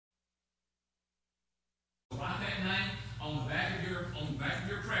back of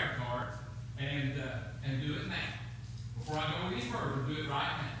your prayer card and do it now. Before I go any further, do it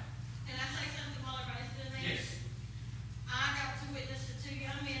right now. Can I say something while everybody's doing that? Yes. I got to witness to two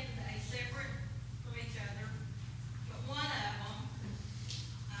young men today, separate from each other. But one of them,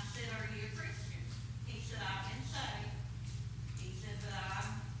 I said, "Are you a Christian?" He said, "I've been saved." He said, "But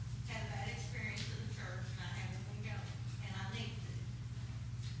I had a bad experience in the church and I haven't been going, and I need to."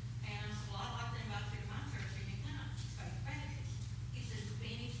 And I said, "Well, I'd like to invite you to my church anytime, Faith Baptist." He said, "Is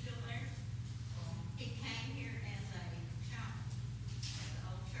Bennie still there?" He came here as a child at the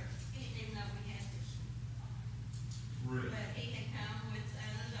old church. He didn't even know we had this. Really? But he had come with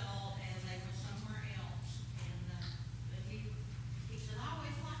an adult and they were somewhere else. And but he said, "I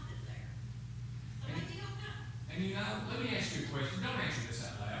always liked it there." So maybe he'll come. And you know, let me ask you a question. Don't answer this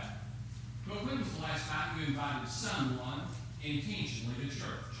out loud. But when was the last time you invited someone intentionally to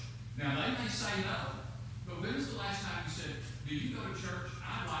church? Now, they may say no, but when was the last time you said, "Do you go to church?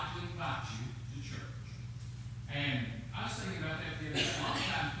 I'd like to invite you to church." And I was thinking about that the other day. A lot of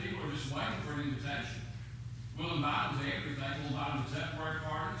times people are just waiting for an invitation. We'll invite them to everything. We'll invite them to Tupperware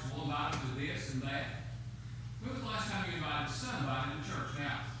parties. We'll invite them to this and that. When was the last time you invited somebody to church?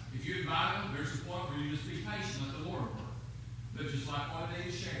 Now, if you invite them, there's a point where you just be patient, let the Lord work. But just like what it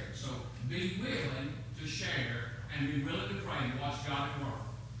is, share. So be willing to share and be willing to pray and watch God at work.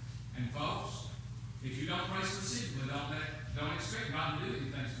 And folks, if you don't pray specifically, don't expect God to do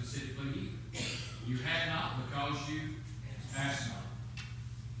anything specifically either. You have not because you ask not.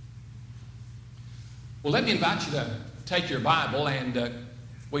 Well, let me invite you to take your Bible, and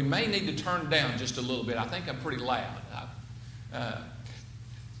we may need to turn down just a little bit. I think I'm pretty loud.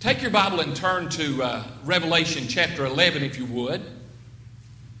 Take your Bible and turn to Revelation chapter 11, if you would.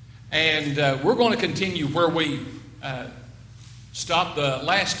 And we're going to continue where we stopped the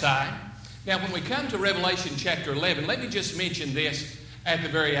last time. Now, when we come to Revelation chapter 11, let me just mention this at the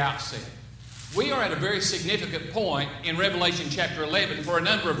very outset. We are at a very significant point in Revelation chapter 11 for a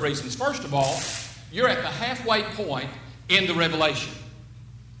number of reasons. First of all, you're at the halfway point in the Revelation.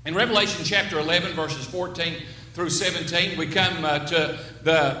 In Revelation chapter 11, verses 14 through 17, we come to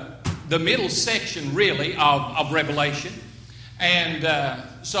the middle section, really, of Revelation. And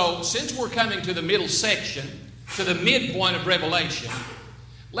so, since we're coming to the middle section, to the midpoint of Revelation,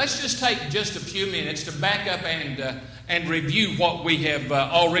 let's just take just a few minutes to back up and review what we have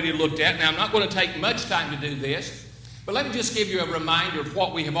already looked at. Now, I'm not going to take much time to do this, but let me just give you a reminder of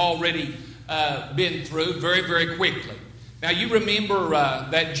what we have already been through very, very quickly. Now, you remember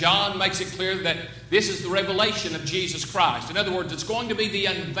that John makes it clear that this is the revelation of Jesus Christ. In other words, it's going to be the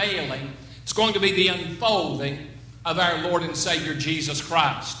unveiling, it's going to be the unfolding of our Lord and Savior Jesus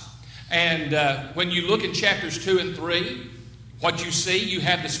Christ. And when you look in chapters 2 and 3, what you see, you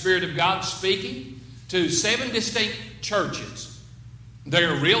have the Spirit of God speaking to 7 distinct churches. They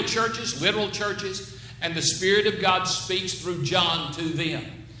are real churches, literal churches, and the Spirit of God speaks through John to them.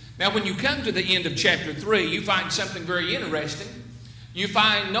 Now, when you come to the end of chapter 3, you find something very interesting. You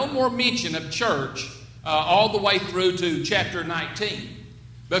find no more mention of church all the way through to chapter 19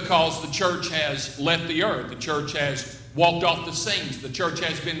 because the church has left the earth. The church has walked off the scenes. The church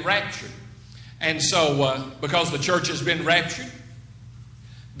has been raptured. And so, because the church has been raptured,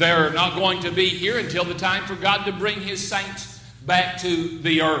 they're not going to be here until the time for God to bring His saints back to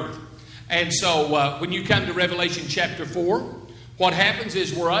the earth. And so, when you come to Revelation chapter 4, what happens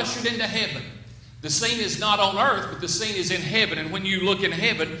is we're ushered into heaven. The scene is not on earth, but the scene is in heaven. And when you look in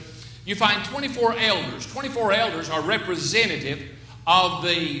heaven, you find 24 elders. 24 elders are representative of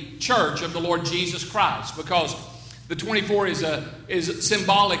the church of the Lord Jesus Christ, because the 24 is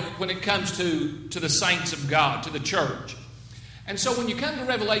symbolic when it comes to the saints of God, to the church. And so when you come to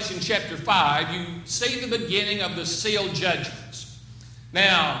Revelation chapter 5, you see the beginning of the sealed judgments.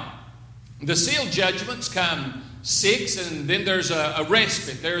 Now, the sealed judgments come 6, and then there's a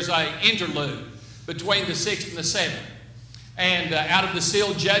respite. There's an interlude between the 6th and the 7th. And out of the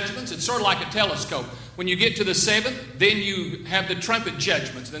sealed judgments, it's sort of like a telescope. When you get to the 7th, then you have the trumpet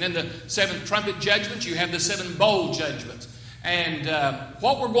judgments. And in the 7th trumpet judgments, you have the 7 bowl judgments. And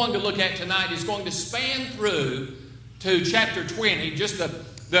what we're going to look at tonight is going to span through to chapter 20, just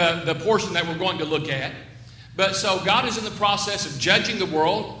the portion that we're going to look at. But so God is in the process of judging the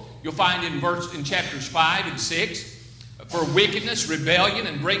world. You'll find in chapters 5 and 6 for wickedness, rebellion,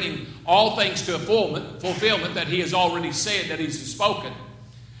 and bringing all things to a fulfillment that He has already said, that He's spoken.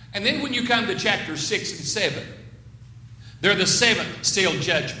 And then when you come to chapters 6 and 7, they're the 7th sealed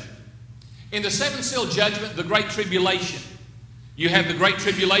judgment. In the 7th sealed judgment, the Great Tribulation. You have the Great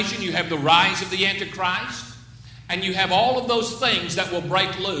Tribulation, you have the rise of the Antichrist, and you have all of those things that will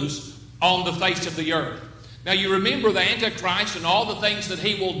break loose on the face of the earth. Now you remember the Antichrist and all the things that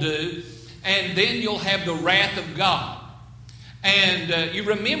he will do, and then you'll have the wrath of God. And you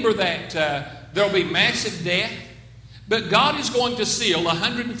remember that there will be massive death, but God is going to seal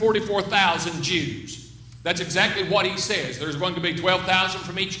 144,000 Jews. That's exactly what he says. There's going to be 12,000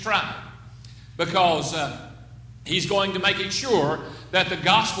 from each tribe, because he's going to make it sure that the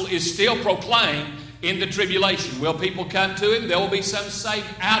gospel is still proclaimed in the tribulation. Will people come to him? There will be some saved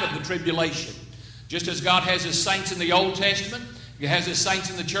out of the tribulation. Just as God has his saints in the Old Testament, he has his saints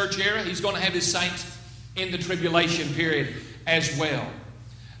in the church era, he's going to have his saints in the tribulation period as well.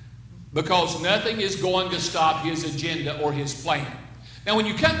 Because nothing is going to stop his agenda or his plan. Now when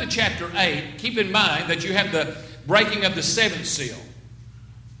you come to chapter 8, keep in mind that you have the breaking of the seventh seal.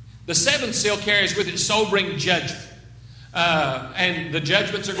 The seventh seal carries with it sobering judgment. And the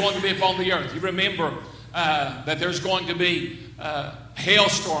judgments are going to be upon the earth. You remember that there's going to be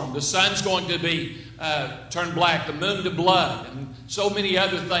hailstorm. The sun's going to be turned black, the moon to blood, and so many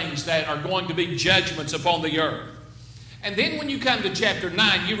other things that are going to be judgments upon the earth. And then when you come to chapter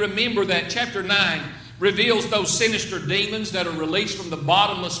 9, you remember that chapter 9 reveals those sinister demons that are released from the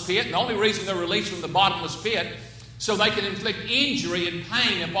bottomless pit. And the only reason they're released from the bottomless pit, so they can inflict injury and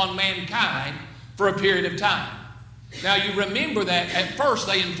pain upon mankind for a period of time. Now you remember that at first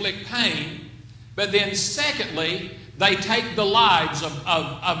they inflict pain, but then secondly, they take the lives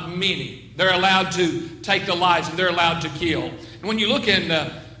of many. They're allowed to take the lives, and they're allowed to kill. And when you look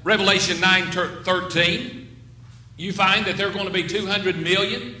in Revelation 9:13, you find that there are going to be 200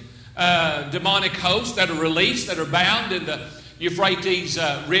 million demonic hosts that are released, that are bound in the Euphrates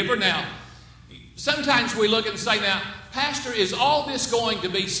River. Now, sometimes we look and say, now, Pastor, is all this going to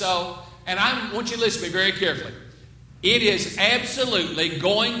be so? And I want you to listen to me very carefully. It is absolutely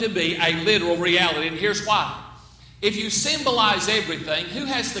going to be a literal reality, and here's why. If you symbolize everything, who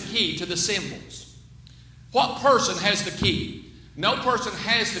has the key to the symbols? What person has the key? No person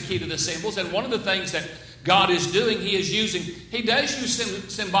has the key to the symbols, and one of the things that God is doing, he does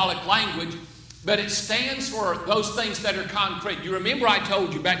use symbolic language, but it stands for those things that are concrete. You remember I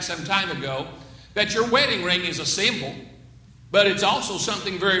told you back some time ago that your wedding ring is a symbol, but it's also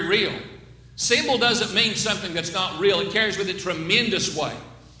something very real. Symbol doesn't mean something that's not real. It carries with it tremendous weight.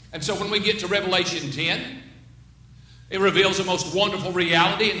 And so when we get to Revelation 10, it reveals the most wonderful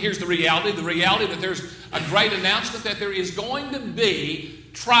reality. And here's the reality that there's a great announcement that there is going to be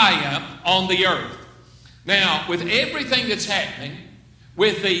triumph on the earth. Now, with everything that's happening,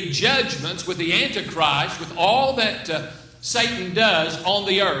 with the judgments, with the Antichrist, with all that Satan does on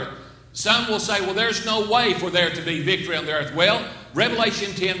the earth, some will say, well, there's no way for there to be victory on the earth. Well,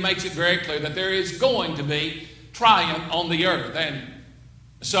 Revelation 10 makes it very clear that there is going to be triumph on the earth. And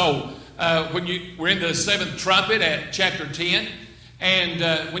so, we're in the seventh trumpet at chapter 10,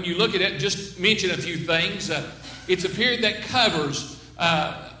 and when you look at it, just mention a few things. It's a period that covers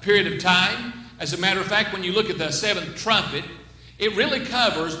a period of time. As a matter of fact, when you look at the seventh trumpet, it really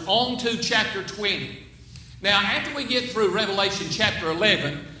covers on to chapter 20. Now, after we get through Revelation chapter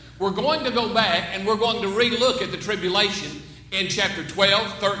 11, we're going to go back and we're going to re-look at the tribulation in chapter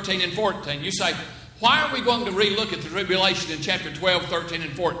 12, 13, and 14. You say, why are we going to re-look at the tribulation in chapter 12, 13,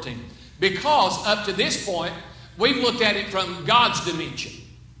 and 14? Because up to this point, we've looked at it from God's dimension.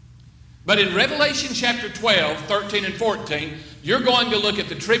 But in Revelation chapter 12, 13, and 14, you're going to look at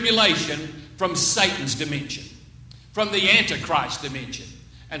the tribulation from Satan's dimension, from the Antichrist dimension.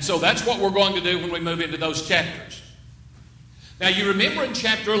 And so that's what we're going to do when we move into those chapters. Now you remember in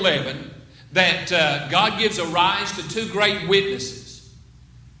chapter 11 that God gives a rise to two great witnesses.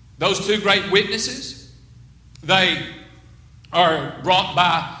 Those two great witnesses, they are brought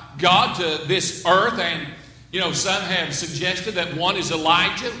by God to this earth, and some have suggested that one is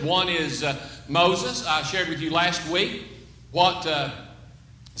Elijah, one is Moses. I shared with you last week what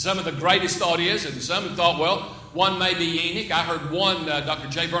some of the greatest thought is, and some have thought, well, one may be Enoch. I heard one, Dr.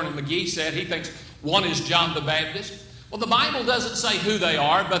 J. Vernon McGee said he thinks one is John the Baptist. Well, the Bible doesn't say who they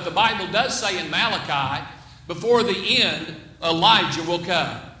are, but the Bible does say in Malachi, before the end, Elijah will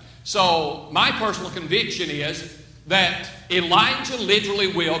come. So my personal conviction is that Elijah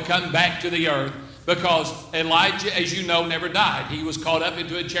literally will come back to the earth, because Elijah, as you know, never died. He was caught up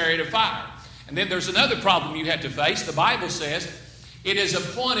into a chariot of fire. And then there's another problem you have to face. The Bible says it is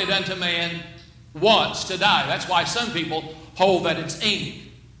appointed unto man once to die. That's why some people hold that it's Enoch.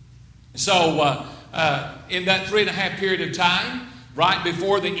 So in that 3.5 period of time, right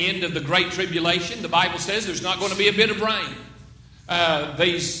before the end of the Great Tribulation, the Bible says there's not going to be a bit of rain.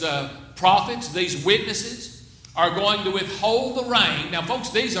 These prophets, these witnesses, are going to withhold the rain. Now, folks,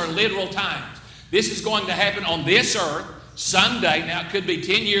 these are literal times. This is going to happen on this earth someday. Now, it could be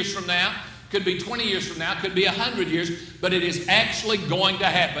 10 years from now, could be 20 years from now, could be 100 years, but it is actually going to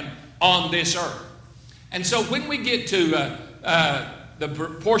happen on this earth. And so when we get to the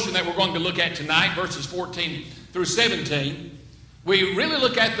portion that we're going to look at tonight, verses 14 through 17, we really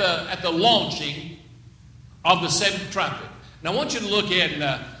look at the launching of the seventh trumpet. Now I want you to look in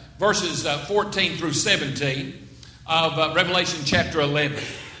verses 14 through 17 of Revelation chapter 11.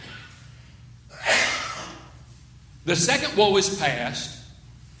 The second woe is past,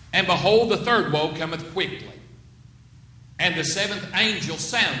 and behold, the third woe cometh quickly. And the seventh angel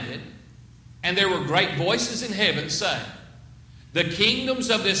sounded, and there were great voices in heaven saying, the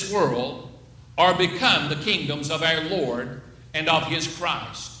kingdoms of this world are become the kingdoms of our Lord and of his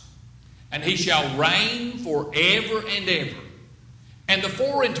Christ. And he shall reign forever and ever. And the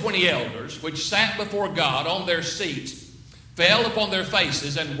 24 elders which sat before God on their seats fell upon their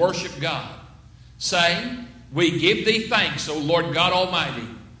faces and worshiped God, saying, we give thee thanks, O Lord God Almighty,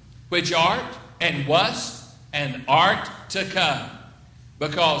 which art and wast and art to come,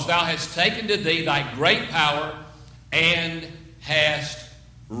 because thou hast taken to thee thy great power and hast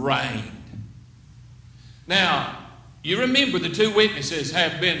reigned. Now, you remember the two witnesses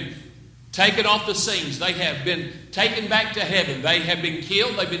have been taken off the scenes. They have been taken back to heaven. They have been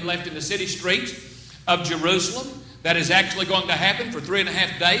killed. They've been left in the city streets of Jerusalem. That is actually going to happen for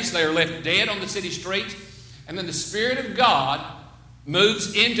 3.5 days. They are left dead on the city streets. And then the Spirit of God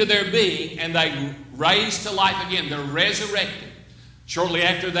moves into their being and they raise to life again. They're resurrected. Shortly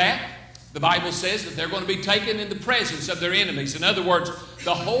after that, the Bible says that they're going to be taken in the presence of their enemies. In other words,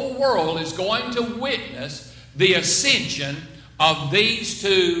 the whole world is going to witness the ascension of these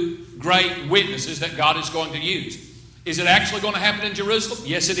two great witnesses that God is going to use. Is it actually going to happen in Jerusalem?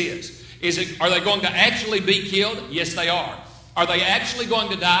 Yes, it is. Are they going to actually be killed? Yes, they are. Are they actually going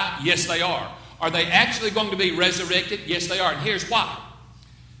to die? Yes, they are. Are they actually going to be resurrected? Yes, they are. And here's why.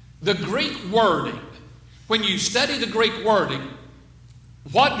 The Greek wording, when you study the Greek wording,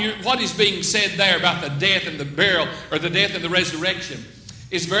 what is being said there about the death and the burial, or the death and the resurrection,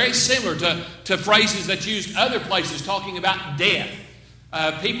 is very similar to phrases that's used other places talking about death.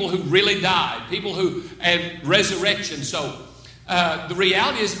 People who really died, people who and resurrection. So the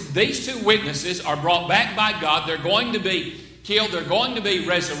reality is these two witnesses are brought back by God. They're going to be killed. They're going to be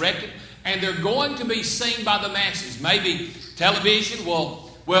resurrected. And they're going to be seen by the masses. Maybe television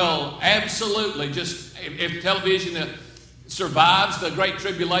will absolutely just, if television survives the Great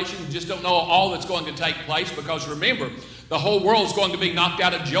Tribulation, you just don't know all that's going to take place, because remember, the whole world is going to be knocked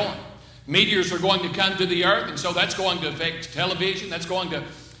out of joint. Meteors are going to come to the earth, and so that's going to affect television. That's going to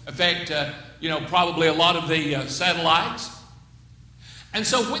affect, probably a lot of the satellites. And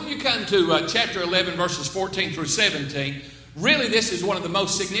so when you come to chapter 11, verses 14 through 17, really this is one of the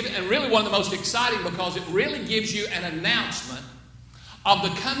most significant and really one of the most exciting, because it really gives you an announcement of the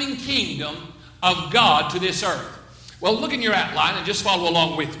coming kingdom of God to this earth. Well, look in your outline and just follow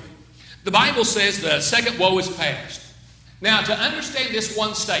along with me. The Bible says the second woe is past. Now, to understand this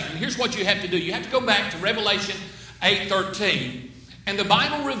one statement, here's what you have to do. You have to go back to Revelation 8:13. And the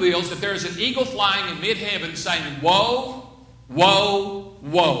Bible reveals that there is an eagle flying in mid-heaven saying, woe, woe,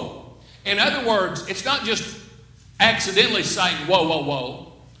 woe. In other words, it's not just accidentally saying, whoa, whoa,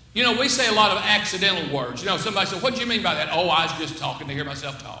 whoa. You know, we say a lot of accidental words. You know, somebody said, what do you mean by that? Oh, I was just talking to hear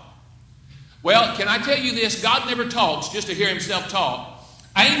myself talk. Well, can I tell you this? God never talks just to hear himself talk.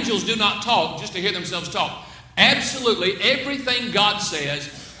 Angels do not talk just to hear themselves talk. Absolutely everything God says,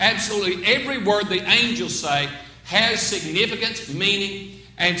 absolutely every word the angels say has significance, meaning.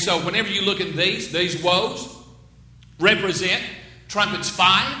 And so whenever you look at these woes represent trumpets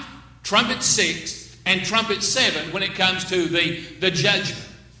 5, trumpet 6, and trumpet 7 when it comes to the judgment.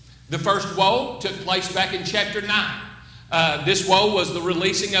 The first woe took place back in chapter 9. This woe was the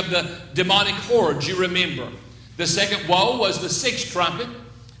releasing of the demonic hordes, you remember. The second woe was the sixth trumpet,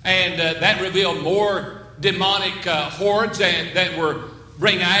 and that revealed more demonic hordes that were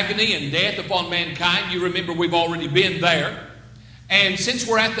bring agony and death upon mankind. You remember we've already been there. And since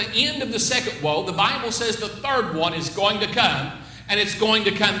we're at the end of the second woe, the Bible says the third one is going to come, and it's going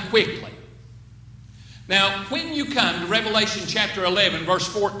to come quickly. Now, when you come to Revelation chapter 11, verse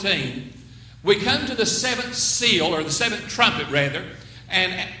 14, we come to the seventh seal, or the seventh trumpet rather,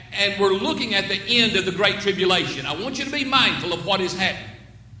 and we're looking at the end of the Great Tribulation. I want you to be mindful of what is happening.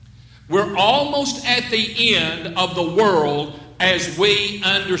 We're almost at the end of the world as we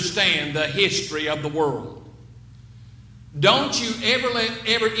understand the history of the world. Don't you ever let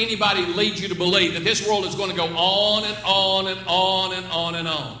anybody lead you to believe that this world is going to go on and on and on and on and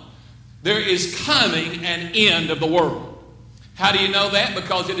on. There is coming an end of the world. How do you know that?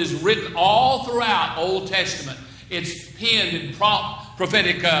 Because it is written all throughout Old Testament. It's penned and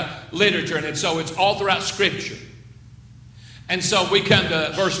prophetic literature, and so it's all throughout Scripture. And so we come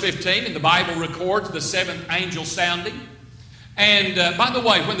to verse 15, and the Bible records the seventh angel sounding. And by the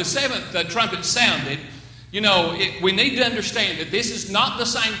way, when the seventh trumpet sounded, we need to understand that this is not the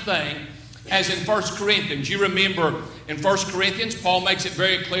same thing as in 1 Corinthians. You remember in 1 Corinthians, Paul makes it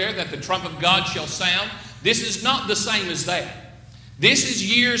very clear that the trump of God shall sound. This is not the same as that. This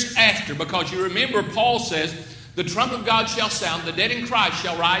is years after, because you remember Paul says, the trump of God shall sound, the dead in Christ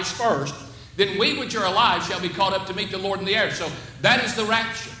shall rise first, then we which are alive shall be caught up to meet the Lord in the air. So that is the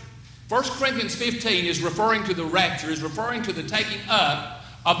rapture. 1 Corinthians 15 is referring to the rapture, is referring to the taking up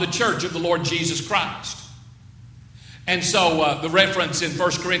of the church of the Lord Jesus Christ. And so the reference in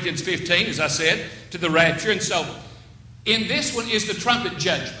 1 Corinthians 15, as I said, to the rapture. And so in this one is the trumpet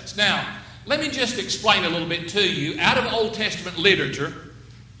judgments. Now, let me just explain a little bit to you, out of Old Testament literature,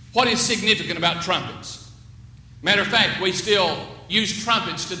 what is significant about trumpets. Matter of fact, we still use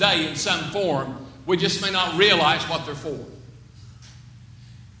trumpets today in some form. We just may not realize what they're for.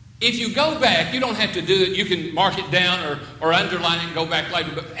 If you go back, you don't have to do it. You can mark it down or underline it and go back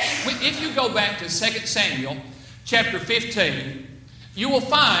later. But if you go back to 2 Samuel chapter 15, you will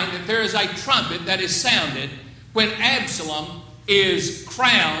find that there is a trumpet that is sounded when Absalom is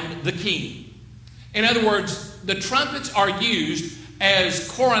crowned the king. In other words, the trumpets are used as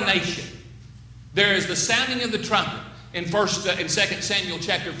coronation. There is the sounding of the trumpet in 2 Samuel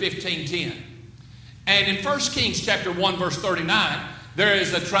chapter 15:10. And in 1 Kings chapter 1 verse 39, there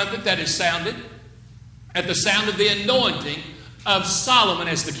is a trumpet that is sounded at the sound of the anointing of Solomon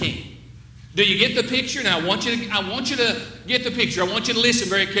as the king. Do you get the picture? Now I want you to get the picture. I want you to listen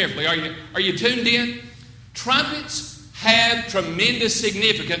very carefully. Are you tuned in? Trumpets have tremendous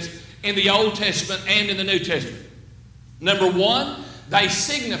significance in the Old Testament and in the New Testament. Number one, they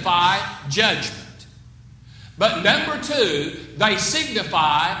signify judgment. But number two, they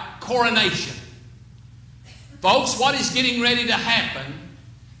signify coronation. Folks, what is getting ready to happen?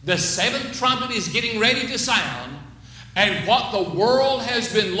 The seventh trumpet is getting ready to sound. And what the world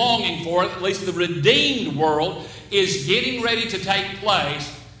has been longing for, at least the redeemed world, is getting ready to take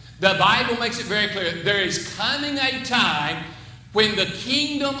place. The Bible makes it very clear. There is coming a time when the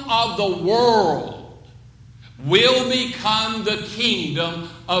kingdom of the world will become the kingdom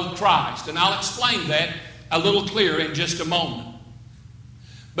of Christ. And I'll explain that a little clearer in just a moment.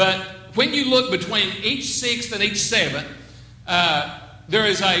 But when you look between each sixth and each seventh, there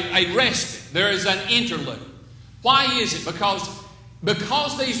is a respite. There is an interlude. Why is it?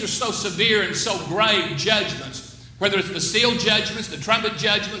 Because these are so severe and so grave judgments, whether it's the seal judgments, the trumpet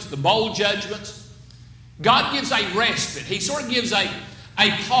judgments, the bowl judgments, God gives a respite. He sort of gives a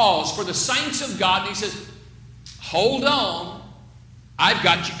pause for the saints of God. And He says, hold on, I've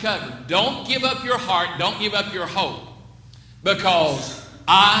got you covered. Don't give up your heart. Don't give up your hope. Because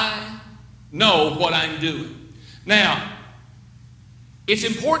I know what I'm doing. Now, it's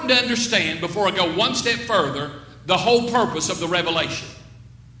important to understand, before I go one step further, the whole purpose of the revelation.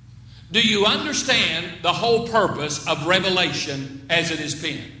 Do you understand the whole purpose of revelation as it is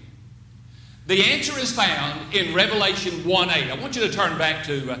penned? The answer is found in Revelation 1:8. I want you to turn back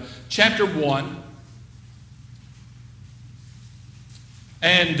to chapter 1.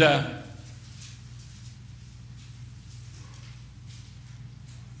 And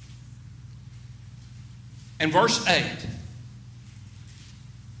verse 8.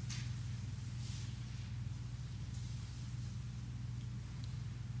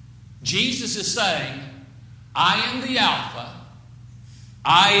 Jesus is saying, I am the Alpha,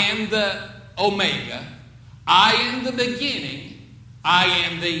 I am the Omega, I am the beginning, I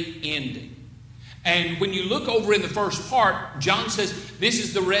am the ending. And when you look over in the first part, John says this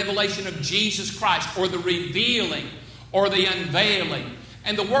is the revelation of Jesus Christ, or the revealing, or the unveiling.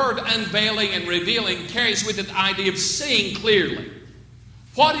 And the word unveiling and revealing carries with it the idea of seeing clearly.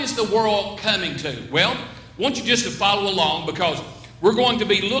 What is the world coming to? Well, I want you just to follow along, because we're going to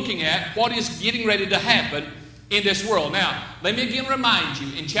be looking at what is getting ready to happen in this world. Now, let me again remind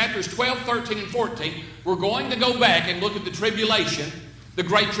you, in chapters 12, 13, and 14, we're going to go back and look at the tribulation, the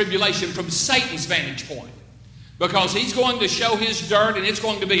great tribulation, from Satan's vantage point. Because he's going to show his dirt, and it's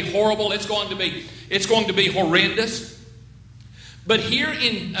going to be horrible, it's going to be horrendous. But here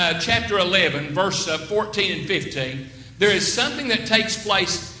in chapter 11, verse 14 and 15, there is something that takes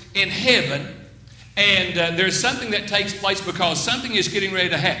place in heaven. And there's something that takes place because something is getting ready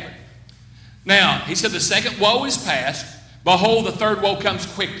to happen. Now, he said the second woe is past. Behold, the third woe comes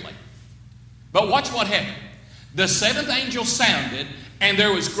quickly. But watch what happened. The seventh angel sounded, and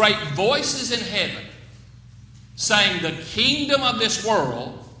there was great voices in heaven, saying, the kingdom of this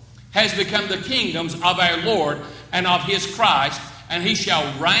world has become the kingdoms of our Lord and of His Christ, and he shall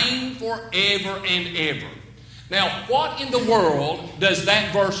reign forever and ever. Now, what in the world does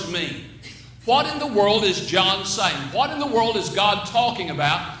that verse mean? What in the world is John saying? What in the world is God talking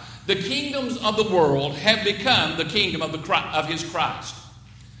about? The kingdoms of the world have become the kingdom of his Christ.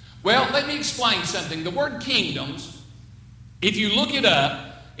 Well, let me explain something. The word kingdoms, if you look it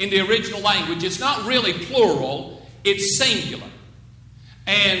up in the original language, it's not really plural, it's singular.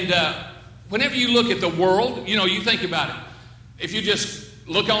 And whenever you look at the world, you think about it. If you just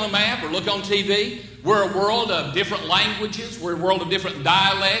look on a map or look on TV, we're a world of different languages. We're a world of different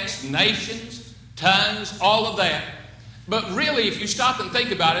dialects, nations, tongues, all of that. But really, if you stop and think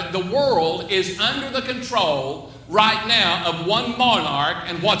about it, the world is under the control right now of one monarch,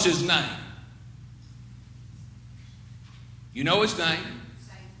 and what's his name? You know his name?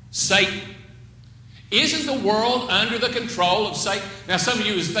 Satan. Isn't the world under the control of Satan? Now, some of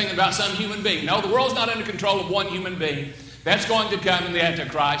you is thinking about some human being. No, the world's not under control of one human being. That's going to come in the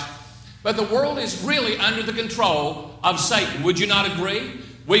Antichrist. But the world is really under the control of Satan. Would you not agree?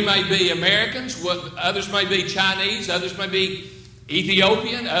 We may be Americans, others may be Chinese, others may be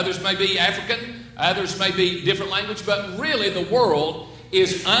Ethiopian, others may be African, others may be different language, but really the world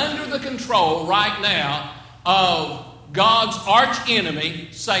is under the control right now of God's arch enemy,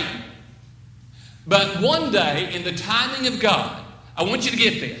 Satan. But one day, in the timing of God, I want you to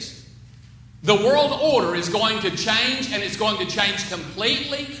get this. The world order is going to change, and it's going to change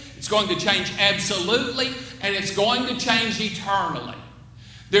completely. It's going to change absolutely, and it's going to change eternally.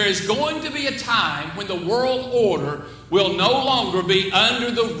 There is going to be a time when the world order will no longer be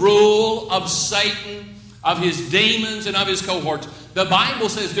under the rule of Satan, of his demons, and of his cohorts. The Bible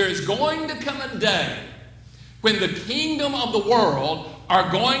says there is going to come a day when the kingdom of the world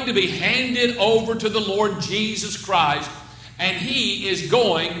are going to be handed over to the Lord Jesus Christ, and he is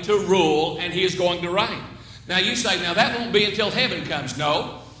going to rule and he is going to reign. Now you say, now that won't be until heaven comes.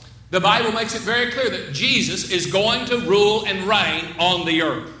 No. The Bible makes it very clear that Jesus is going to rule and reign on the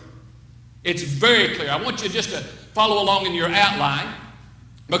earth. It's very clear. I want you just to follow along in your outline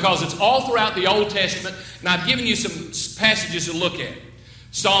because it's all throughout the Old Testament, and I've given you some passages to look at.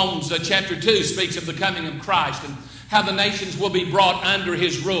 Psalms chapter 2 speaks of the coming of Christ and how the nations will be brought under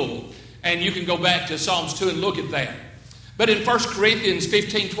his rule. And you can go back to Psalms 2 and look at that. But in 1 Corinthians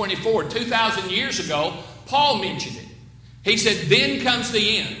 15:24, 2,000 years ago, Paul mentioned it. He said, then comes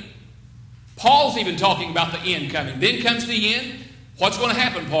the end. Paul's even talking about the end coming. Then comes the end. What's going to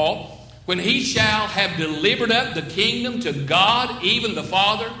happen, Paul? When he shall have delivered up the kingdom to God, even the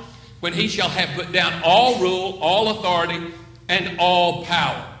Father, when he shall have put down all rule, all authority, and all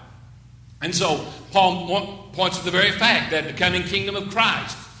power. And so Paul points to the very fact that the coming kingdom of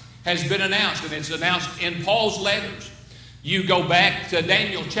Christ has been announced, and it's announced in Paul's letters. You go back to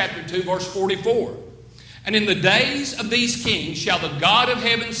Daniel chapter 2, verse 44. And in the days of these kings shall the God of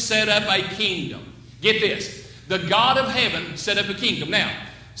heaven set up a kingdom. Get this. The God of heaven set up a kingdom. Now,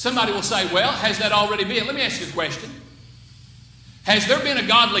 somebody will say, well, has that already been? Let me ask you a question. Has there been a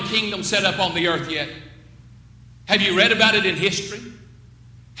godly kingdom set up on the earth yet? Have you read about it in history?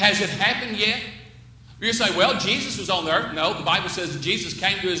 Has it happened yet? You say, well, Jesus was on the earth. No, the Bible says that Jesus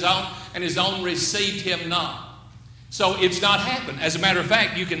came to his own, and his own received him not. So it's not happened. As a matter of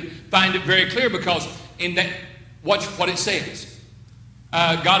fact, you can find it very clear because in that, watch what it says.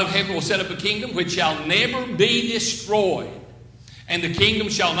 God of heaven will set up a kingdom which shall never be destroyed. And the kingdom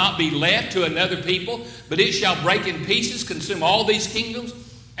shall not be left to another people, but it shall break in pieces, consume all these kingdoms,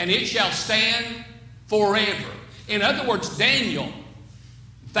 and it shall stand forever. In other words, Daniel,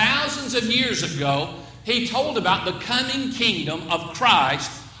 thousands of years ago, he told about the coming kingdom of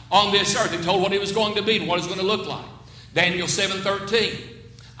Christ on this earth. He told what it was going to be and what it was going to look like. Daniel 7:13.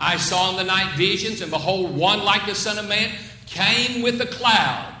 I saw in the night visions, and behold, one like the Son of Man came with the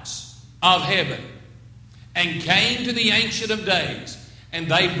clouds of heaven, and came to the Ancient of Days, and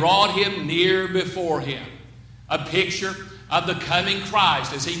they brought him near before him. A picture of the coming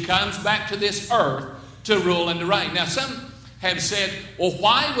Christ as he comes back to this earth to rule and to reign. Now, some have said, well,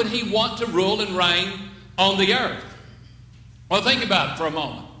 why would he want to rule and reign on the earth? Well, think about it for a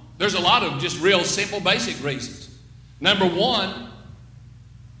moment. There's a lot of just real simple, basic reasons. Number one,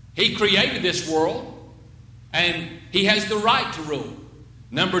 he created this world, and he has the right to rule.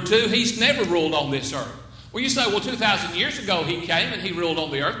 Number two, he's never ruled on this earth. Well, you say, well, 2,000 years ago he came and he ruled on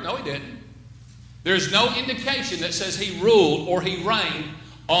the earth. No, he didn't. There's no indication that says he ruled or he reigned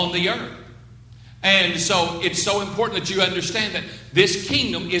on the earth. And so it's so important that you understand that this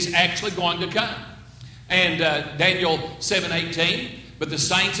kingdom is actually going to come. And Daniel 7:18, but the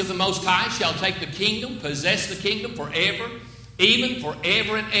saints of the Most High shall take the kingdom, possess the kingdom forever, even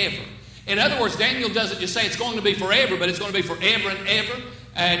forever and ever. In other words, Daniel doesn't just say it's going to be forever, but it's going to be forever and ever.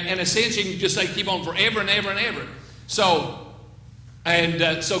 And in a sense, you can just say keep on forever and ever and ever. So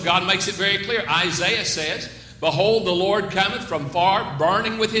God makes it very clear. Isaiah says, behold, the Lord cometh from far,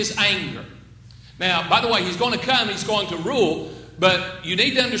 burning with his anger. Now, by the way, he's going to come, he's going to rule, but you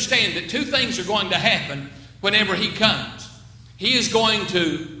need to understand that two things are going to happen whenever he comes. He is going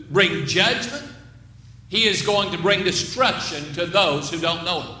to bring judgment. He is going to bring destruction to those who don't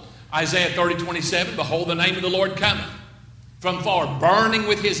know him. Isaiah 30:27, behold, the name of the Lord cometh from far, burning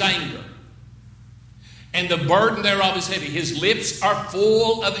with his anger. And the burden thereof is heavy. His lips are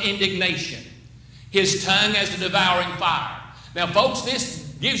full of indignation. His tongue as a devouring fire. Now, folks,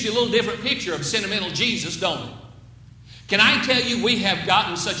 this gives you a little different picture of sentimental Jesus, don't it? Can I tell you, we have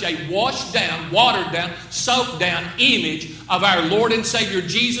gotten such a washed down, watered down, soaked down image of our Lord and Savior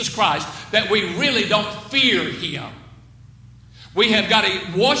Jesus Christ that we really don't fear him. We have got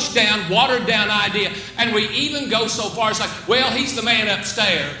a washed down, watered down idea, and we even go so far as like, well, he's the man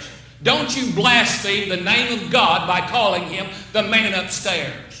upstairs. Don't you blaspheme the name of God by calling him the man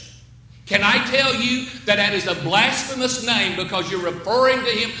upstairs. Can I tell you that is a blasphemous name because you're referring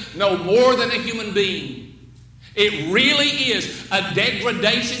to him no more than a human being? It really is a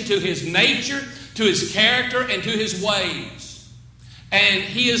degradation to his nature, to his character, and to his ways. And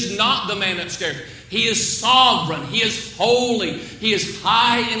he is not the man upstairs. He is sovereign. He is holy. He is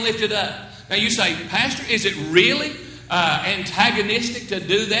high and lifted up. Now you say, Pastor, is it really antagonistic to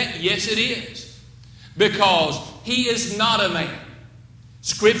do that? Yes, it is. Because he is not a man.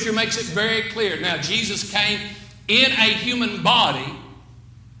 Scripture makes it very clear. Now, Jesus came in a human body.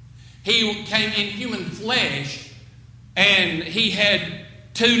 He came in human flesh, and he had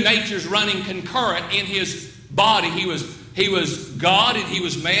two natures running concurrent in his body. He was God and he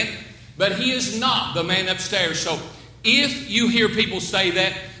was man, but he is not the man upstairs. So if you hear people say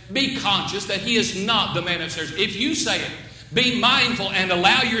that, be conscious that he is not the man upstairs. If you say it, be mindful and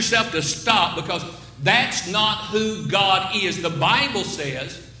allow yourself to stop, because that's not who God is. The Bible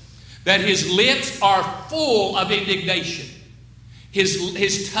says that his lips are full of indignation.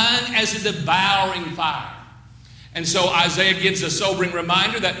 His tongue as a devouring fire. And so Isaiah gives a sobering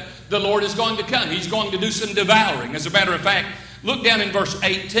reminder that the Lord is going to come. He's going to do some devouring. As a matter of fact, look down in verse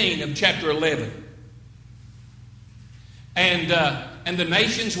 18 of chapter 11. And the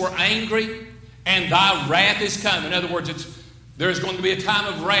nations were angry, and thy wrath is come. In other words, there's going to be a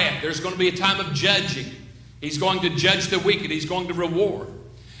time of wrath. There's going to be a time of judging. He's going to judge the wicked. He's going to reward.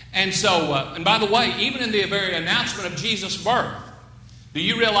 And so, and by the way, even in the very announcement of Jesus' birth, do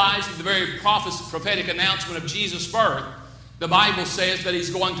you realize that the very prophetic announcement of Jesus' birth, the Bible says that he's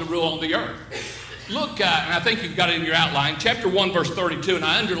going to rule on the earth? Look, and I think you've got it in your outline, chapter 1, verse 32, and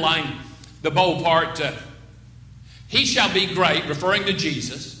I underline the bold part. He shall be great, referring to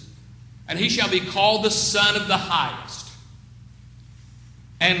Jesus, and he shall be called the Son of the Highest.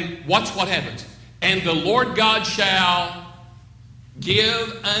 And watch what happens. And the Lord God shall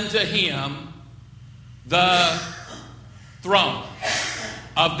give unto him the throne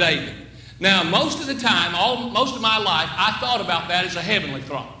of David. Now, most of the time, most of my life, I thought about that as a heavenly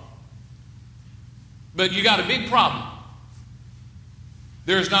throne. But you got a big problem.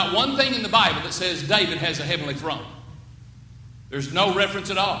 There's not one thing in the Bible that says David has a heavenly throne. There's no reference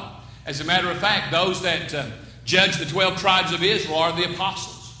at all. As a matter of fact, those that judge the 12 tribes of Israel are the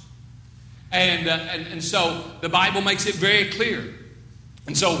apostles. And so the Bible makes it very clear.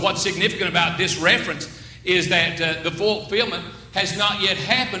 And so what's significant about this reference is that the fulfillment has not yet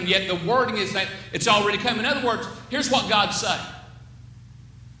happened, yet the wording is that it's already come. In other words, here's what God's saying.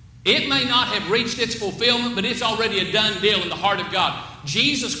 It may not have reached its fulfillment, but it's already a done deal in the heart of God.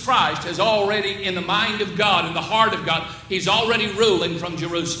 Jesus Christ has already, in the mind of God, in the heart of God, he's already ruling from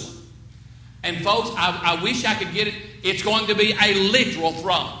Jerusalem. And folks, I wish I could get it. It's going to be a literal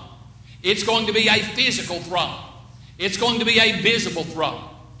throne. It's going to be a physical throne. It's going to be a visible throne.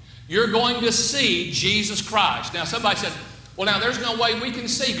 You're going to see Jesus Christ. Now, somebody said, well, now, there's no way we can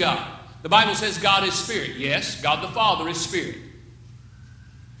see God. The Bible says God is spirit. Yes, God the Father is spirit.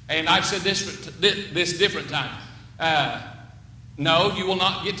 And I've said this different times. No, you will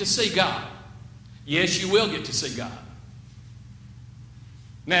not get to see God. Yes, you will get to see God.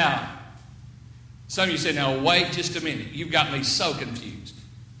 Now, some of you say, now, wait just a minute. You've got me so confused.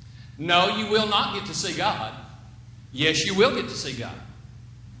 No, you will not get to see God. Yes, you will get to see God.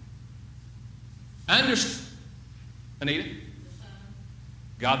 Understand? Anita?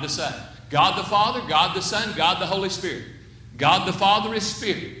 God the Son. God the Father, God the Son, God the Holy Spirit. God the Father is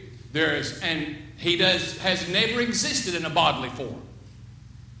spirit. And he has never existed in a bodily form.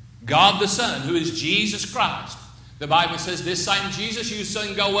 God the Son, who is Jesus Christ, The Bible says, this same Jesus you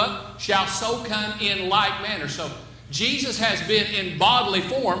seen go up shall so come in like manner. So Jesus has been in bodily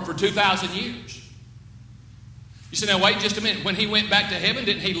form for 2,000 years. You say, now wait just a minute. When he went back to heaven,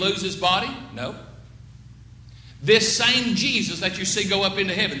 didn't he lose his body? No. This same Jesus that you see go up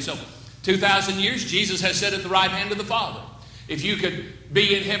into heaven. So 2,000 years, Jesus has sat at the right hand of the Father. If you could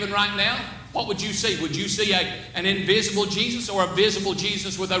be in heaven right now, what would you see? Would you see an invisible Jesus or a visible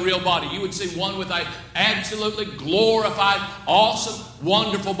Jesus with a real body? You would see one with an absolutely glorified, awesome,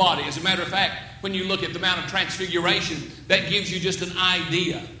 wonderful body. As a matter of fact, when you look at the Mount of Transfiguration, that gives you just an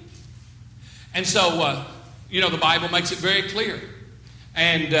idea. And so, the Bible makes it very clear.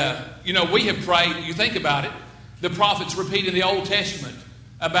 And, we have prayed, you think about it, the prophets repeat in the Old Testament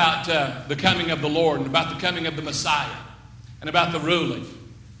about the coming of the Lord and about the coming of the Messiah and about the ruling.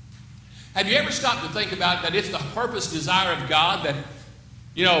 Have you ever stopped to think about that it's the purpose, desire of God that,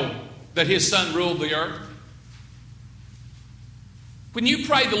 that His Son ruled the earth? When you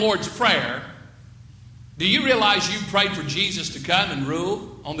pray the Lord's Prayer, do you realize you prayed for Jesus to come and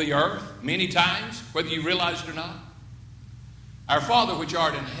rule on the earth many times, whether you realize it or not? Our Father which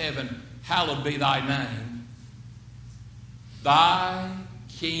art in heaven, hallowed be thy name. Thy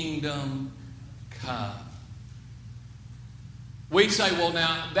kingdom come. We say, well,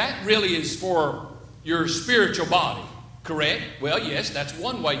 now, that really is for your spiritual body, correct? Well, yes, that's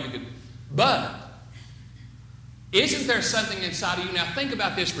one way you could. But isn't there something inside of you? Now, think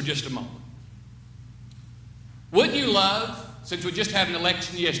about this for just a moment. Wouldn't you love, since we just had an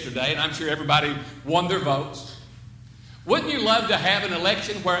election yesterday, and I'm sure everybody won their votes, wouldn't you love to have an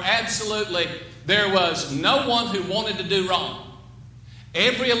election where absolutely there was no one who wanted to do wrong?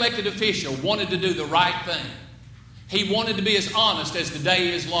 Every elected official wanted to do the right thing. He wanted to be as honest as the day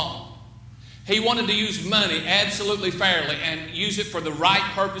is long. He wanted to use money absolutely fairly and use it for the right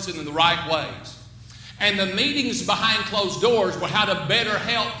purpose and in the right ways. And the meetings behind closed doors were how to better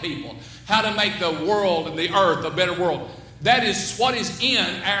help people, how to make the world and the earth a better world. That is what is in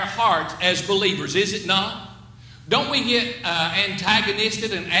our hearts as believers, is it not? Don't we get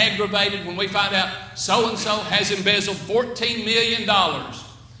antagonistic and aggravated when we find out so-and-so has embezzled $14 million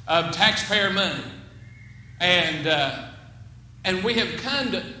of taxpayer money? And we have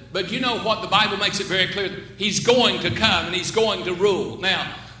come to, but you know what? The Bible makes it very clear. He's going to come and He's going to rule.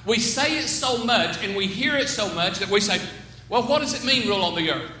 Now, we say it so much and we hear it so much that we say, well, what does it mean, rule on the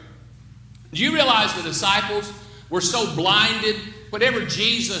earth? Do you realize the disciples were so blinded? Whenever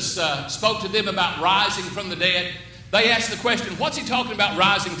Jesus spoke to them about rising from the dead, they asked the question, what's He talking about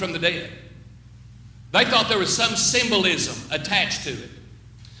rising from the dead? They thought there was some symbolism attached to it.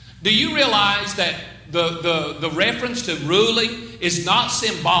 Do you realize that the reference to ruling is not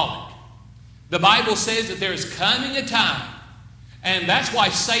symbolic? The Bible says that there is coming a time, and that's why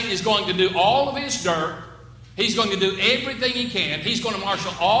Satan is going to do all of his dirt. He's going to do everything he can. He's going to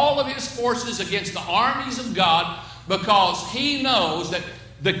marshal all of his forces against the armies of God, because he knows that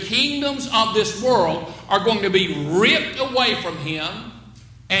the kingdoms of this world are going to be ripped away from him,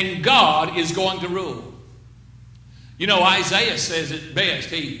 and God is going to rule. Isaiah says it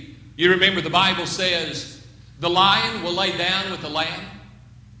best. You remember the Bible says, the lion will lay down with the lamb.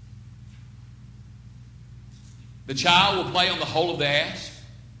 The child will play on the hole of the ass.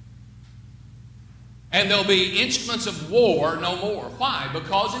 And there'll be instruments of war no more. Why?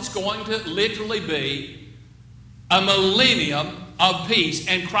 Because it's going to literally be a millennium of peace,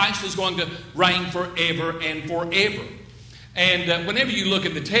 and Christ is going to reign forever and forever. And whenever you look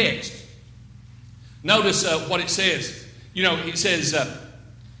at the text, notice what it says. It says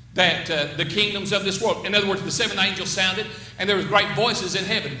that the kingdoms of this world. In other words, the seven angels sounded, and there was great voices in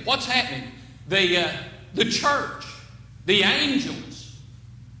heaven. What's happening? The church, the angels,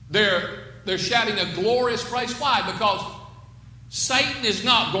 they're shouting a glorious praise. Why? Because Satan is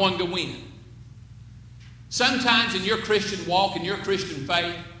not going to win. Sometimes in your Christian walk, in your Christian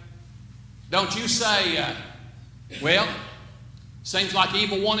faith, don't you say, well, seems like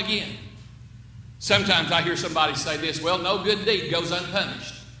evil won again. Sometimes I hear somebody say this, well, no good deed goes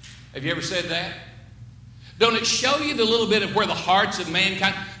unpunished. Have you ever said that? Don't it show you the little bit of where the hearts of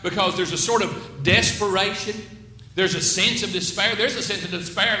mankind, because there's a sort of desperation, there's a sense of despair, there's a sense of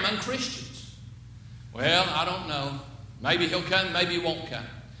despair among Christians. Well, I don't know. Maybe he'll come, maybe he won't come.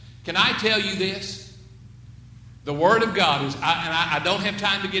 Can I tell you this? The Word of God is, and I don't have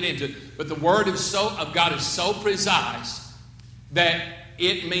time to get into it, but the Word of God is so precise that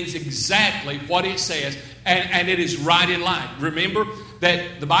it means exactly what it says, and it is right in line. Remember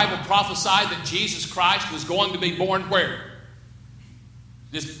that the Bible prophesied that Jesus Christ was going to be born where?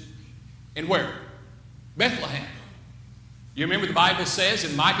 In where? Bethlehem. You remember the Bible says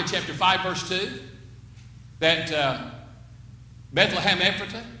in Micah chapter 5 verse 2 that Bethlehem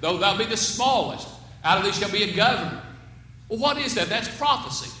Ephratah, though thou be the smallest, out of thee shall be a governor. Well, what is that? That's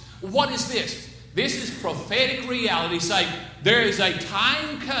prophecy. Well, what is this? This is prophetic reality saying there is a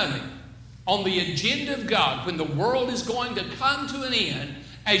time coming on the agenda of God when the world is going to come to an end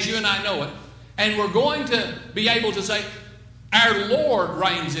as you and I know it. And we're going to be able to say, our Lord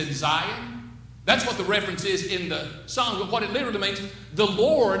reigns in Zion. That's what the reference is in the song. But what it literally means, the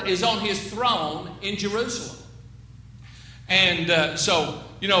Lord is on His throne in Jerusalem. And so,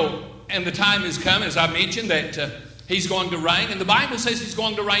 and the time has come, as I mentioned, that He's going to reign. And the Bible says He's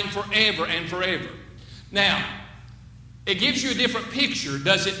going to reign forever and forever. Now, it gives you a different picture,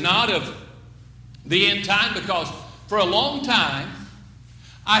 does it not, of the end time? Because for a long time,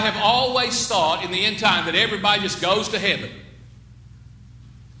 I have always thought in the end time that everybody just goes to heaven.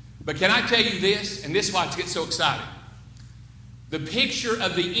 But can I tell you this? And this is why it gets so exciting. The picture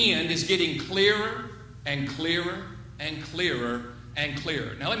of the end is getting clearer and clearer and clearer and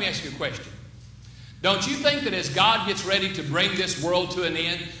clearer. Now let me ask you a question. Don't you think that as God gets ready to bring this world to an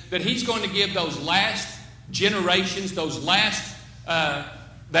end, that He's going to give those last generations, that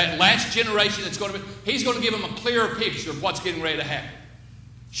last generation that's going to be, He's going to give them a clearer picture of what's getting ready to happen?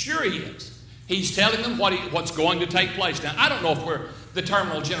 Sure He is. He's telling them what's going to take place. Now, I don't know if we're the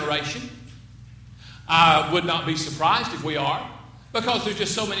terminal generation. I would not be surprised if we are, because there's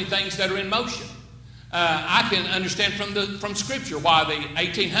just so many things that are in motion. I can understand from Scripture why the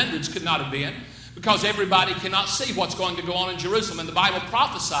 1800s could not have been, because everybody cannot see what's going to go on in Jerusalem. And the Bible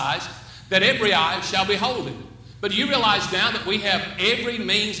prophesies that every eye shall behold it. But do you realize now that we have every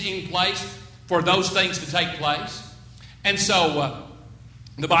means in place for those things to take place? And so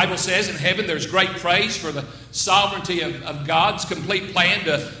the Bible says in heaven there's great praise for the sovereignty of God's complete plan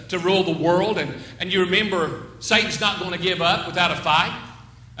to rule the world. And you remember, Satan's not going to give up without a fight.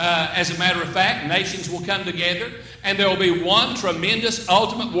 As a matter of fact, nations will come together, and there will be one tremendous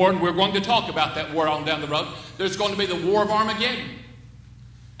ultimate war, and we're going to talk about that war on down the road. There's going to be the War of Armageddon.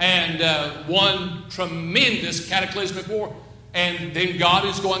 And one tremendous cataclysmic war. And then God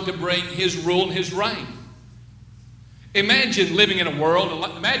is going to bring His rule and His reign. Imagine living in a world,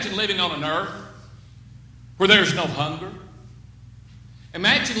 imagine living on an earth where there's no hunger.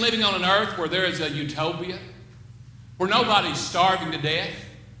 Imagine living on an earth where there is a utopia, where nobody's starving to death.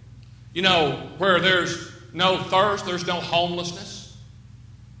 Where there's no thirst, there's no homelessness.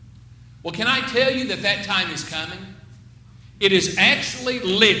 Well, can I tell you that time is coming? It is actually,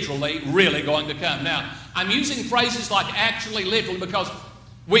 literally, really going to come. Now, I'm using phrases like actually, literally, because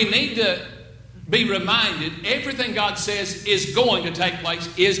we need to be reminded everything God says is going to take place,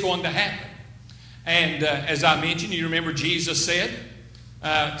 is going to happen. And as I mentioned, you remember Jesus said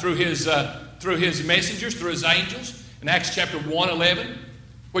through His messengers, through His angels, in Acts chapter 1:11,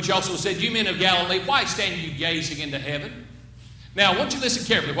 which also said, "You men of Galilee, why stand you gazing into heaven?" Now, I want you to listen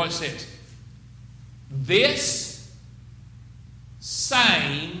carefully to what it says. This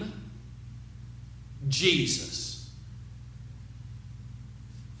same Jesus.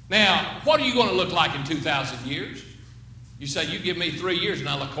 Now, what are you going to look like in 2,000 years? You say, you give me 3 years and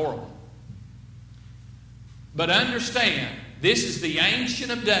I look horrible. But understand, this is the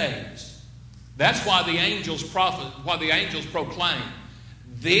Ancient of Days. That's why the angels proclaim,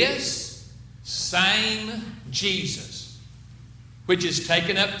 this same Jesus, which is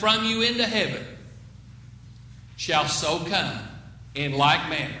taken up from you into heaven, shall so come in like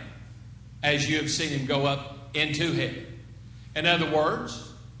manner as you have seen Him go up into heaven. In other words,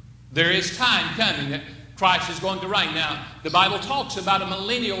 there is time coming that Christ is going to reign. Now, the Bible talks about a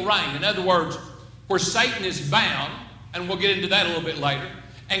millennial reign. In other words, where Satan is bound, and we'll get into that a little bit later,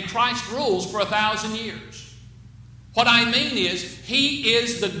 and Christ rules for 1,000 years. What I mean is, He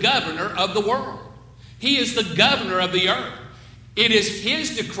is the governor of the world. He is the governor of the earth. It is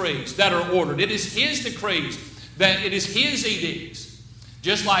His decrees that are ordered. It is His decrees, that it is His edicts.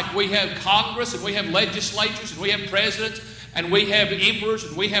 Just like we have Congress, and we have legislatures, and we have presidents, and we have emperors,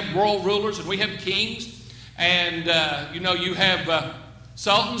 and we have world rulers, and we have kings, and you have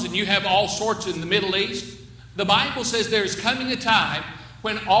sultans, and you have all sorts in the Middle East. The Bible says there is coming a time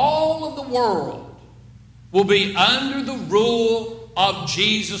when all of the world will be under the rule of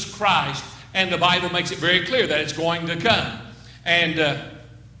Jesus Christ, and the Bible makes it very clear that it's going to come. And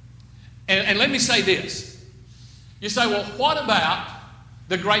let me say this. You say, well, what about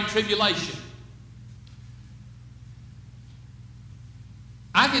the Great Tribulation?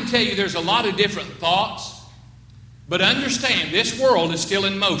 I can tell you there's a lot of different thoughts, but understand this world is still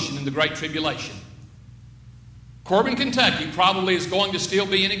in motion in the Great Tribulation. Corbin, Kentucky probably is going to still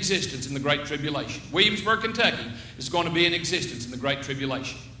be in existence in the Great Tribulation. Williamsburg, Kentucky is going to be in existence in the Great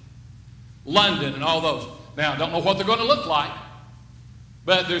Tribulation. London and all those. Now, I don't know what they're going to look like,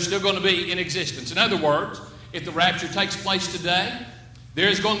 but they're still going to be in existence. In other words, if the rapture takes place today, there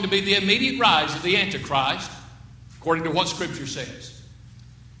is going to be the immediate rise of the Antichrist, according to what Scripture says.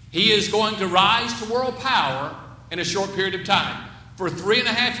 He is going to rise to world power in a short period of time. For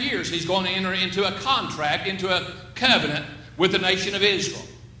 3.5 years, he's going to enter into a contract, into a covenant with the nation of Israel.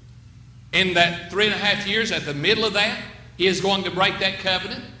 In that 3.5 years, at the middle of that, he is going to break that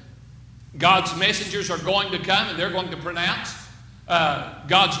covenant. God's messengers are going to come and they're going to pronounce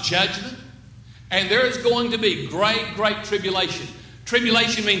God's judgment. And there is going to be great, great tribulation.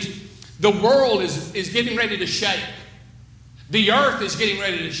 Tribulation means the world is getting ready to shake. The earth is getting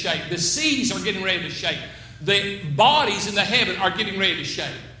ready to shake. The seas are getting ready to shake. The bodies in the heaven are getting ready to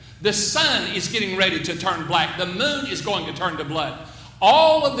shake. The sun is getting ready to turn black. The moon is going to turn to blood.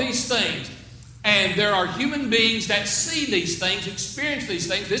 All of these things. And there are human beings that see these things, experience these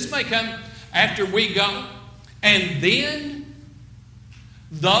things. This may come after we go. And then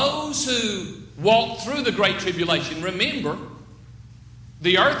those who walk through the Great Tribulation, remember,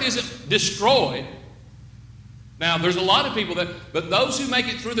 the earth isn't destroyed. Now, there's a lot of people but those who make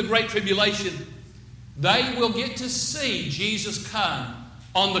it through the Great Tribulation, they will get to see Jesus come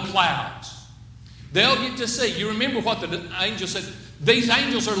on the clouds. They'll get to see. You remember what the angel said? These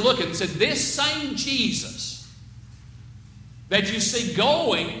angels are looking and said, this same Jesus that you see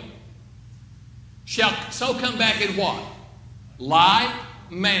going shall so come back in what? Like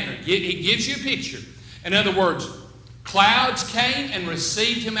manner. He gives you a picture. In other words, clouds came and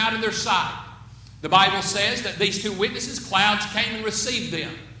received him out of their sight. The Bible says that these two witnesses, clouds came and received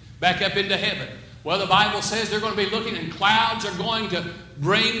them back up into heaven. Well, the Bible says they're going to be looking and clouds are going to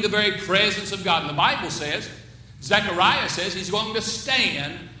bring the very presence of God. And the Bible says, Zechariah says he's going to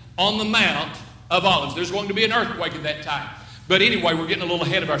stand on the Mount of Olives. There's going to be an earthquake at that time. But anyway, we're getting a little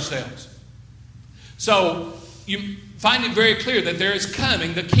ahead of ourselves. So you find it very clear that there is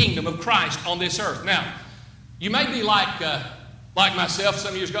coming the kingdom of Christ on this earth. Now, you may be like myself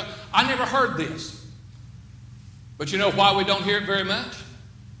some years ago. I never heard this. But you know why we don't hear it very much?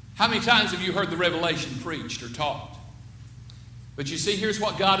 How many times have you heard the Revelation preached or taught? But you see, here's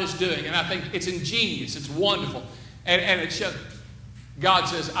what God is doing. And I think it's ingenious. It's wonderful. And it shows. God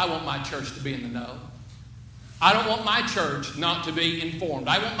says, I want my church to be in the know. I don't want my church not to be informed.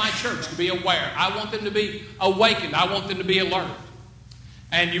 I want my church to be aware. I want them to be awakened. I want them to be alert.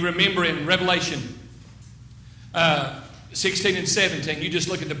 And you remember in Revelation 16 and 17, you just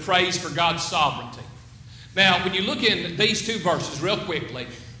look at the praise for God's sovereignty. Now, when you look in these two verses real quickly,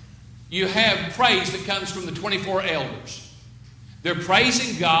 you have praise that comes from the 24 elders. They're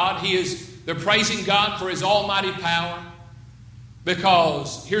praising God. They're praising God for His almighty power,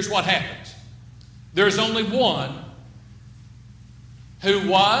 because here's what happens. There's only one who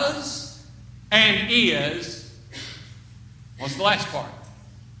was and is, what's the last part?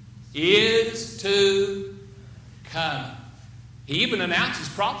 Is to come. He even announces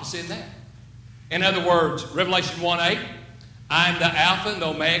prophecy in that. In other words, Revelation 1:8, I am the Alpha and the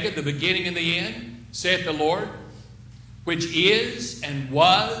Omega, the beginning and the end, saith the Lord, which is and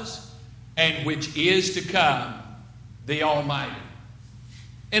was and which is to come, the Almighty.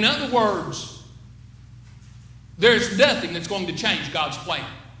 In other words, there's nothing that's going to change God's plan.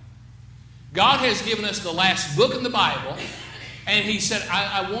 God has given us the last book in the Bible, and He said,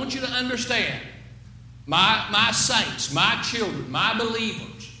 I want you to understand, my saints, my children, my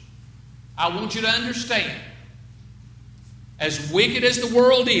believers, I want you to understand, as wicked as the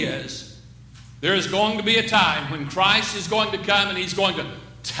world is, there is going to be a time when Christ is going to come and He's going to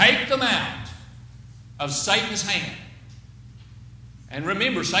take them out of Satan's hand. And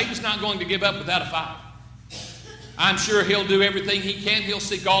remember, Satan's not going to give up without a fight. I'm sure he'll do everything he can. He'll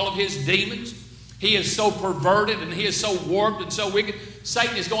seek all of his demons. He is so perverted and he is so warped and so wicked.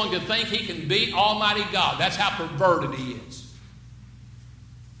 Satan is going to think he can beat Almighty God. That's how perverted he is.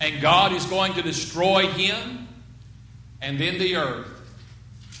 And God is going to destroy him. And then the earth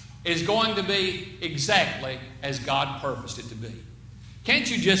is going to be exactly as God purposed it to be. Can't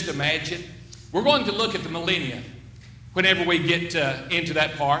you just imagine? We're going to look at the millennium whenever we get into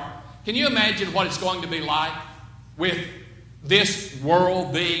that part. Can you imagine what it's going to be like with this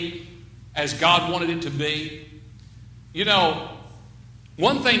world being as God wanted it to be? You know,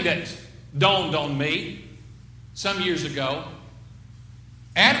 one thing that dawned on me some years ago,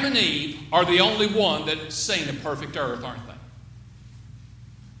 Adam and Eve are the only one that's seen a perfect earth, aren't they?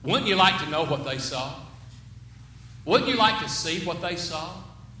 Wouldn't you like to know what they saw? Wouldn't you like to see what they saw?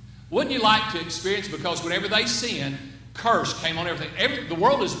 Wouldn't you like to experience? Because whenever they sinned, curse came on everything. The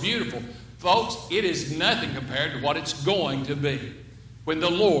world is beautiful. Folks, it is nothing compared to what it's going to be when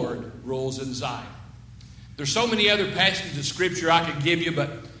the Lord rules in Zion. There's so many other passages of Scripture I could give you, but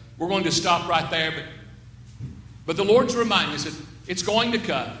we're going to stop right there. But the Lord's reminding us that it's going to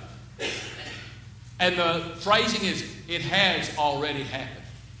come. And the phrasing is, it has already happened.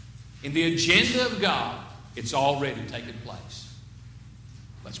 In the agenda of God, it's already taken place.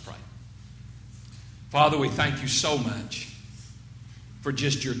 Let's pray. Father, we thank you so much for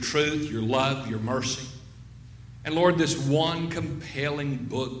just your truth, your love, your mercy. And Lord, this one compelling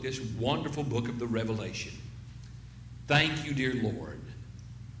book, this wonderful book of the Revelation. Thank you, dear Lord,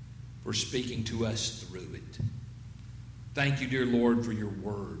 for speaking to us through it. Thank you, dear Lord, for your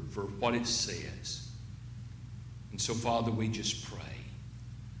word, for what it says. And so, Father, we just pray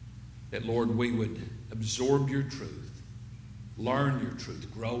that, Lord, we would absorb your truth, learn your truth,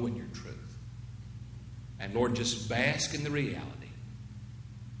 grow in your truth. And, Lord, just bask in the reality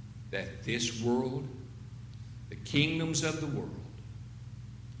that this world, the kingdoms of the world,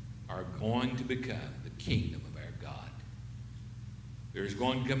 are going to become the kingdom of our God. There is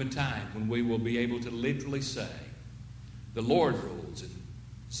going to come a time when we will be able to literally say, the Lord rules in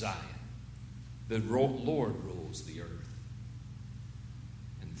Zion. The Lord rules the earth.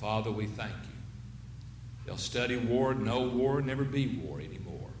 And Father, we thank you. They'll study war, no war, never be war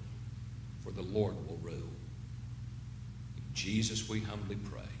anymore. For the Lord will rule. In Jesus we humbly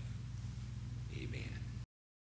pray.